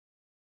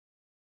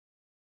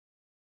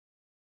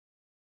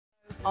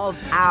of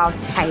our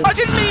tail. I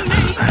didn't mean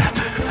me!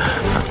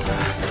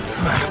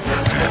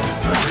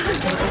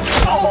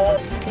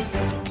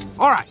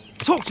 All right,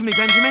 talk to me,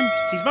 Benjamin.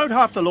 He's mowed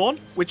half the lawn,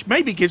 which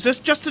maybe gives us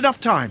just enough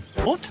time.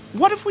 What?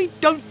 What if we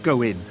don't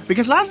go in?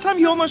 Because last time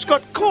you almost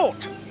got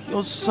caught.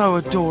 You're so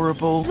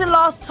adorable. When's the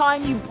last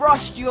time you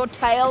brushed your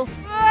tail?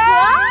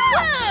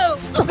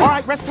 All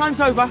right, rest time's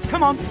over.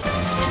 Come on.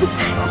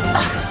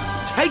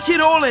 Take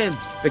it all in,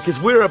 because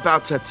we're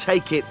about to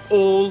take it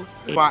all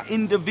for our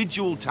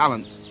individual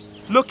talents.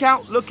 Look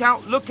out, look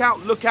out, look out,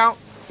 look out,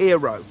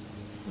 hero.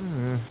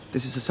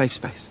 This is a safe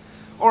space.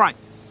 All right,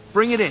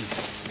 bring it in.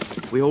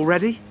 We all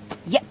ready?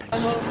 Yep.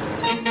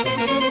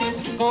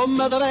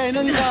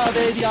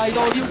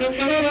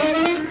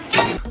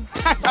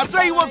 I'll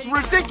tell you what's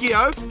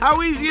ridiculous,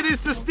 how easy it is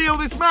to steal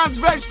this man's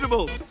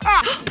vegetables.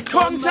 Ah,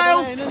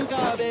 Cottontail.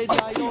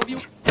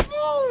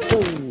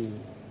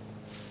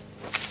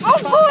 Oh,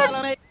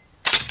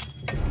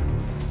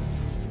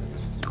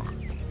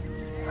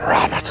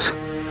 Rabbits.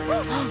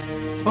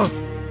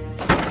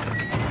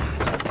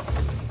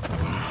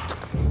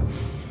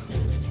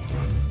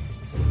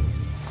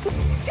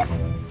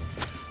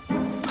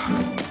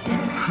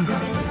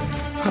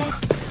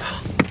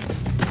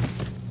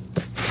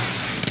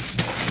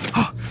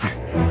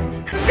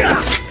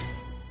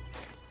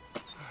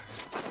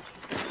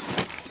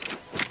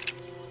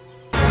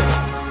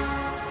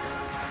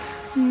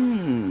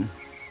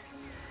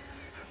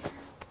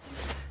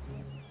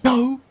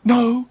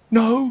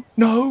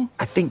 No.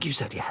 I think you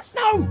said yes.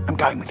 No. I'm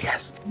going with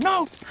yes.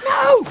 No. Get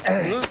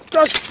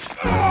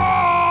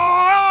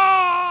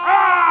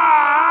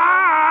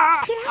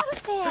out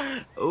of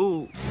there.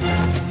 Oh.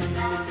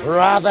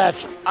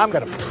 Rabbit, I'm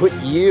gonna put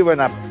you in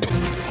a...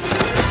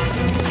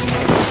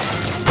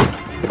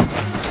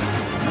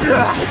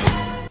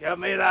 Give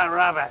me that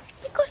rabbit.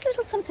 You got a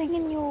little something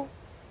in your...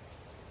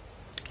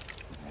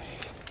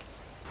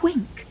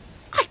 wink.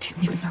 I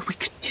didn't even know we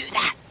could do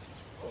that.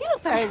 You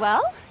look very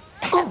well.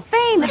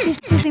 Spain, the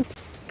fish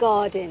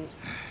Garden.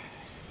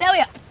 There we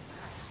are.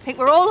 I think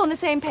we're all on the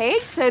same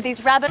page, so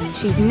these rabbits...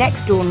 She's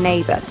next door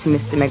neighbour to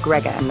Mr.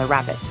 McGregor and the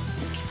rabbits.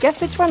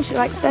 Guess which one she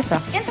likes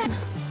better?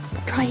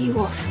 Try you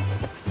off.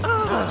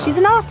 She's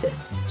an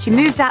artist. She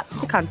moved out to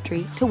the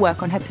country to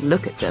work on her to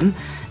look at them.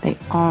 They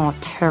are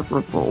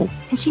terrible,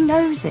 and she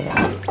knows it.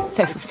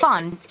 So for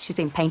fun, she's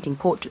been painting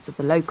portraits of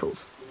the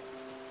locals.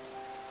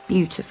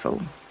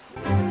 Beautiful.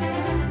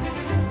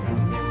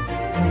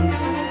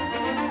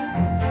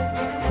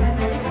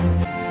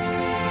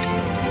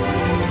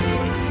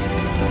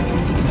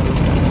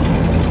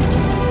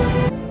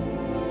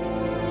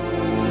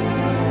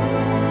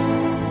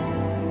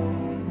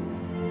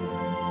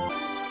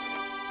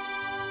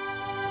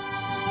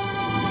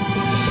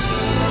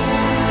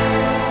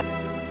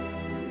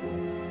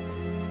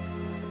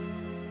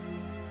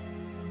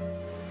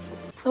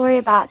 Sorry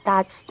about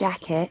Dad's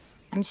jacket.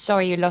 I'm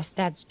sorry you lost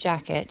Dad's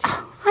jacket.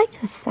 I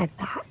just said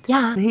that.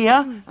 Yeah.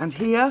 Here, and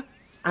here,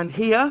 and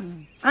here,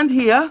 and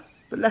here.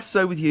 But less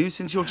so with you,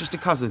 since you're just a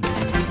cousin.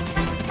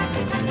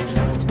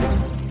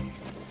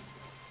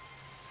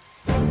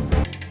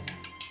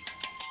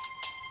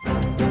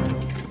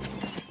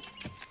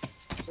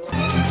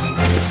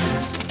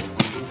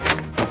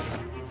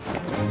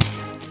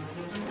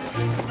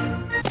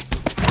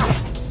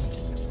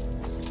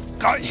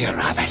 Got you,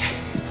 rabbit.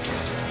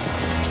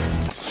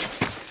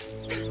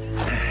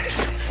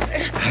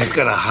 I've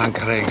got a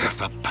hankering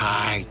for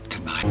pie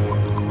tonight.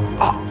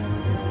 Oh.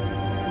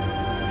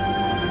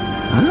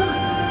 Huh?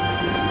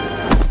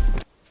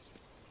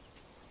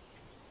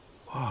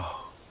 Whoa.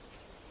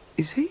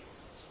 Is he?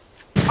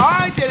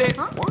 I did it!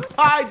 What?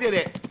 I did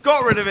it!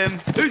 Got rid of him.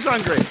 Who's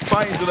hungry?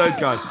 Bite into those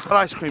guys. An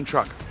ice cream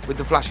truck with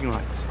the flashing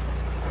lights.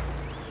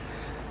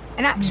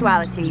 In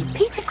actuality,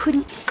 Peter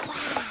couldn't...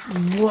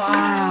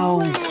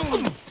 Wow.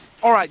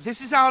 All right, this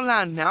is our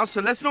land now,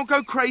 so let's not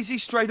go crazy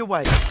straight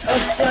away. A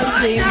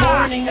Sunday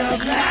morning of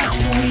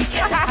last week,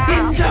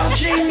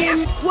 indulging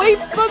in... Wait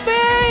for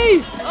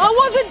me! I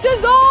wasn't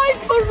designed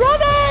for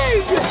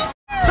running!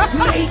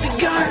 Made the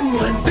garden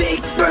one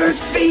big bird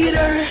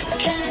feeder.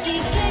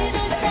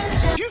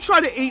 Did you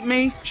try to eat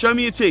me? Show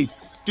me your teeth.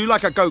 Do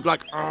like a goat,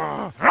 like...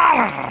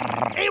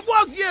 It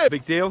was you!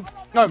 Big deal?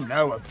 Oh,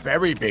 no, a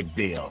very big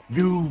deal.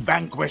 You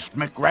vanquished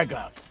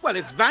McGregor. Well,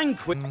 if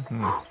vanquished...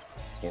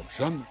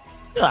 Awesome.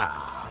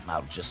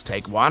 I'll just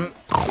take one.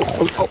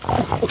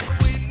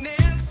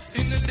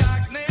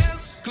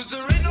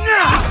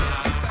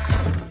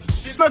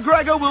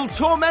 McGregor will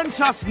torment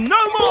us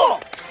no more!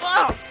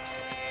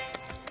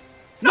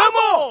 No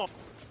more!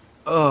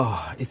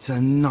 Oh, it's a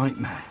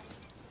nightmare.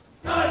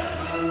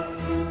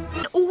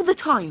 All the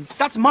time.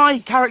 That's my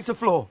character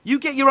flaw. You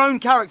get your own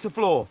character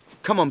flaw.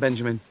 Come on,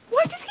 Benjamin.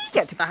 Why does he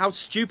get to... How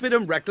stupid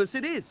and reckless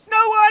it is. No,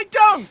 I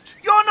don't!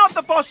 You're not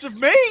the boss of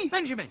me!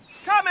 Benjamin,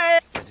 Come here!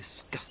 you're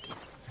disgusting.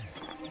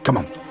 Come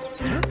on.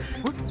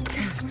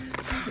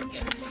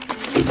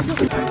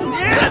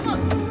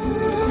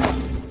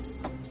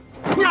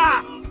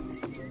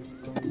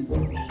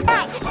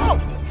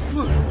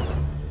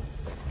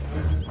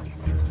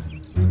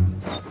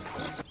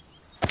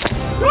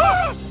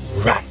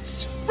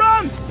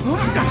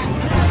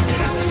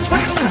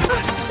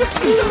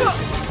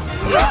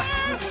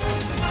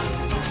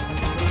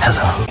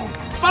 Hello.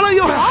 Follow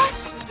your heart.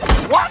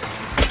 What?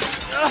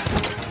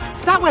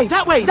 That way,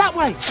 that way, that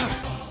way.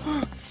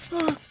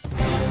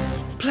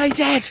 Play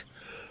dead.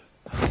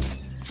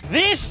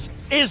 This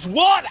is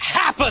what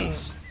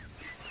happens.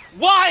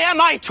 Why am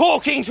I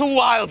talking to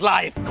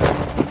wildlife?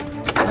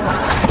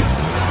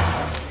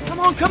 Come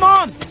on, come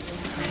on.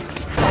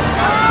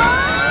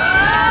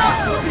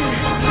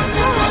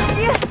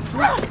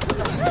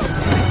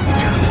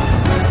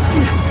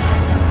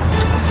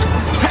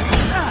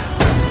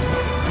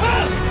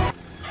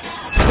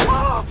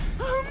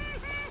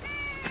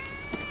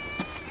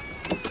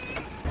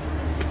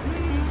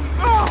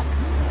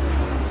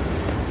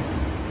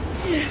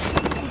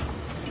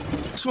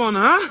 This one,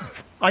 huh?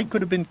 I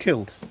could have been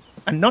killed.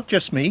 And not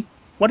just me.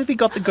 What if he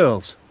got the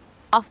girls?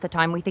 Half the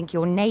time we think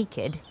you're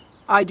naked.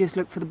 I just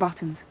look for the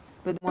buttons.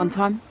 But one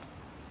time,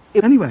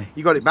 Anyway,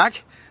 you got it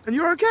back, and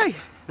you're okay.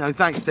 No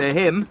thanks to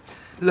him.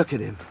 Look at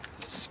him.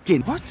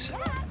 Skin. What?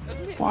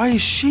 Why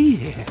is she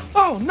here?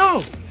 Oh,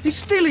 no! He's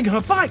stealing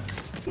her bike!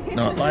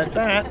 Not like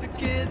that.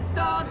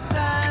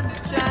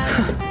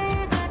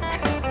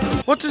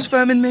 What does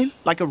vermin mean?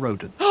 Like a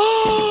rodent.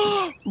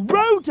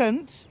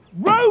 Rodent?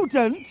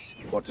 Rodent?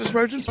 What does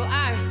rodent?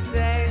 I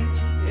say,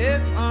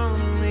 if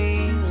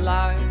only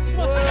life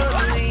would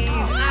leave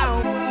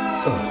out.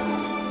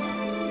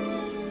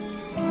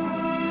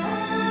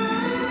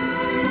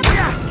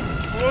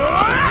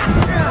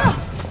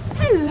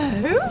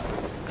 Hello.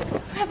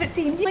 Haven't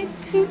seen my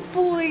two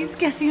boys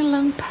getting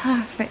along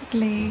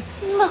perfectly.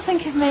 Nothing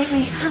could make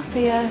me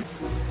happier.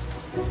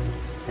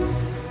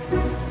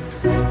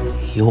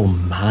 You're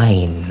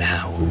mine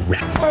now,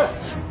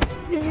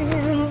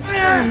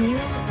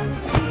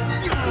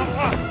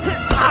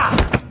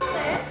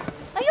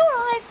 Are your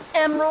eyes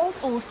emerald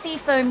or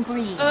seafoam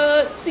green?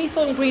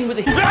 Seafoam green with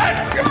a...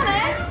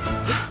 Thomas!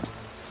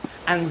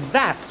 And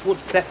that's what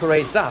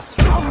separates us.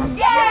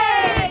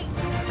 Yay!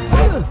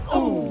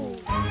 Ooh.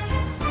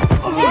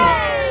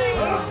 Yay!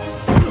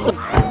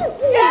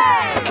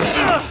 Yay!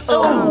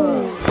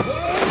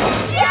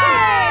 Yay!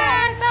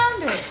 I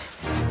found it.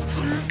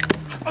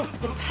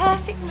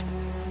 Perfect.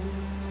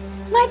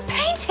 My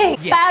painting.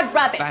 Yes. Bad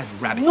rabbit.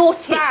 Bad rabbit.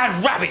 Naughty.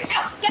 Bad rabbit.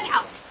 Out. Get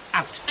out.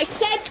 Out. I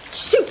said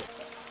shoot.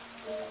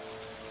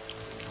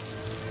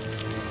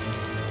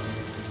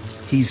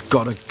 He's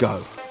gotta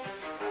go.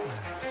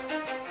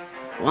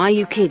 Why are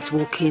you kids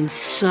walking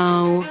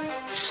so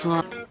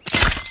slow?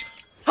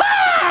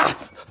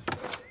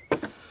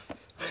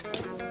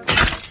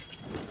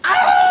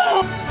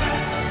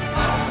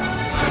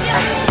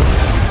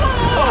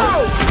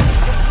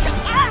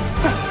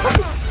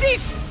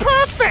 This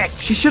perfect!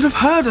 She should have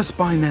heard us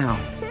by now.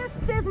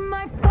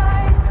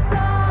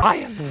 I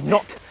am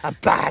not a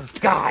bad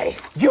guy.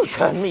 You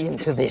turned me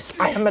into this.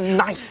 I am a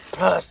nice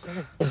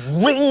person.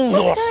 Ring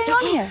What's your going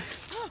on here?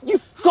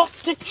 You've got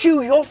to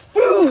chew your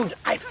food.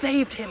 I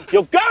saved him.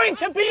 You're going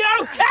to be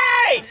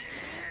okay!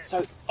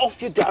 So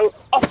off you go,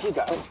 off you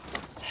go.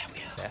 There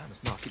we are. There, I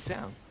must mark it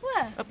down.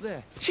 Where? Up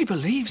there. She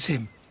believes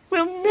him.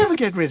 We'll never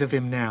get rid of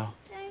him now.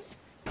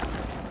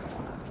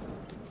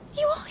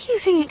 You are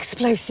using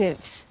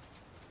explosives.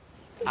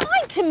 You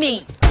lied to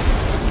me.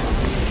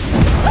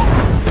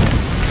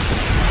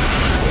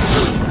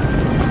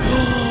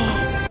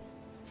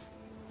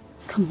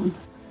 Come on.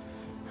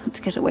 Let's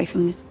get away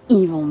from this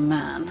evil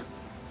man.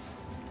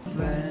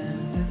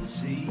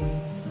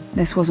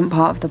 This wasn't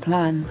part of the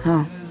plan,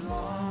 huh?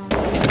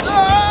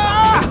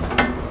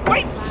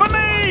 Wait for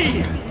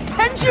me!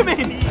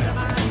 Benjamin!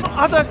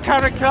 Other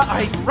character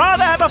I'd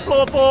rather have a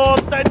floor for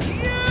than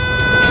you!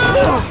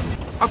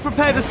 I've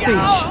prepared a speech.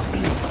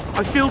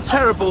 I feel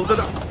terrible that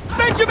I...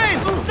 Benjamin!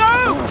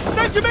 No!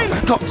 Benjamin!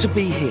 I've got to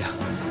be here.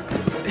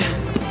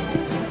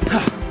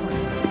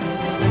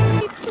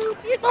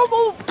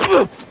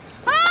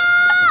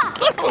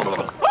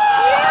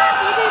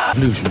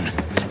 Illusion.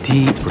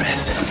 Deep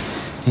breaths.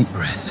 Deep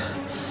breaths.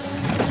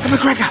 Mr.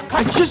 McGregor,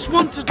 I just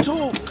want to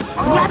talk.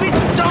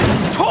 Rabbits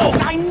don't talk!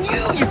 I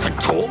knew you could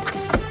talk!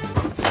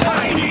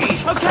 Tiny!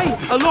 Okay,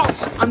 a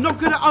lot. I'm not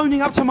good at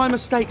owning up to my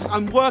mistakes.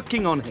 I'm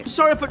working on it. I'm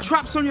sorry I put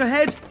traps on your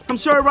head. I'm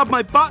sorry I rubbed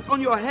my butt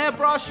on your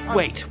hairbrush.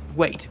 Wait,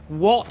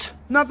 what?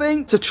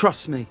 Nothing to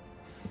trust me.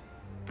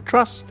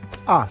 Trust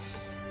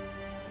us.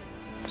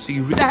 So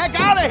you Get the heck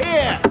out of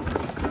here!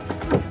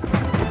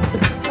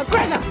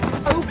 McGregor,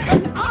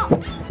 open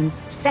up!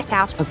 Set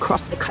out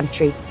across the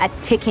country, a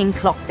ticking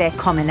clock their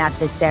common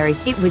adversary.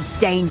 It was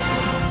dangerous.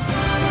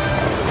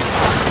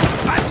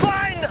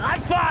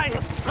 I'm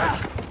fine!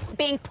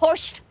 Being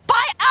pushed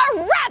by a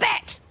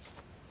rabbit!